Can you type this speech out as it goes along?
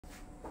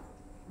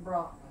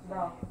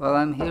Well,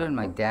 I'm here in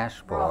my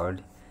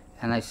dashboard,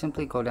 and I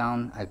simply go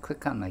down, I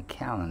click on my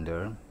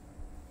calendar,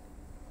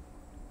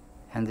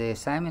 and the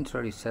assignment's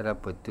already set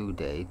up with due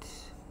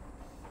dates,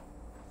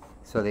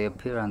 so they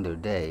appear on their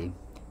day.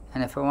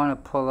 And if I want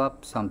to pull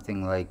up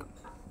something like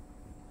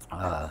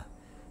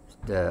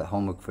the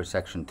homework for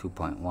section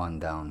 2.1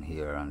 down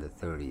here on the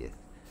 30th,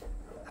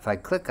 if I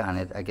click on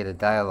it, I get a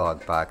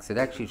dialog box. It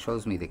actually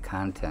shows me the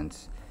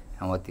contents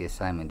and what the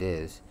assignment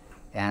is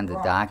and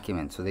the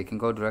document, so they can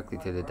go directly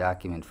to the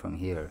document from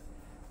here.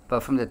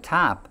 But from the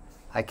top,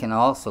 I can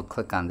also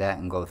click on that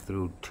and go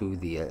through to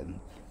the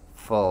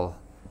full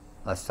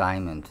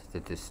assignment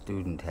that the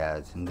student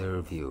has in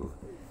their view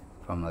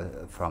from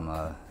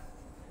the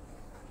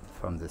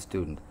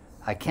student.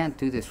 I can't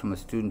do this from a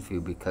student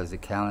view because the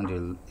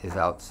calendar is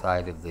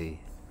outside of the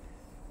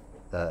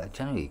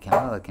generally,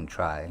 I can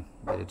try,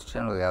 but it's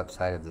generally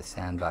outside of the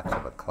sandbox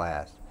of a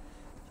class.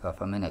 So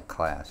if I'm in a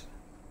class,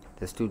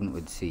 the student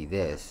would see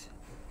this,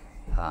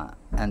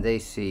 and they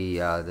see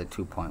the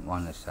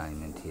 2.1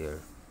 assignment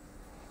here.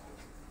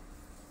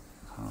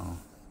 Oh.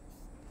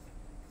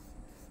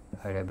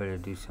 Alright, I better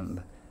do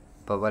some.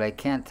 But what I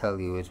can't tell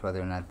you is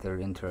whether or not they're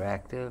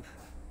interactive.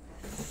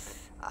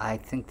 I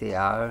think they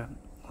are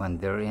when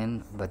they're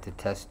in, but the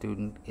test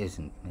student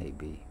isn't,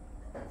 maybe.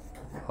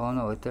 Oh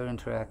no, they're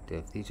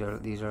interactive. These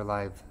are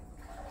live.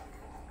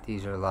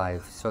 These are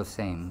live. So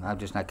same. I'm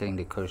just not getting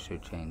the cursor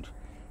change.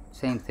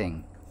 Same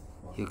thing.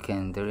 They're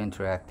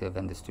interactive,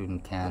 and the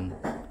student can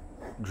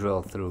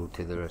drill through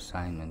to their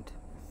assignment.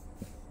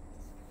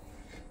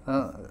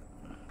 Well,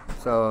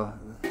 so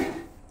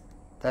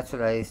that's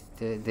what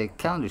the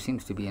calendar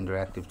seems to be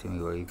interactive to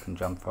me, where you can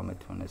jump from it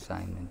to an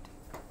assignment.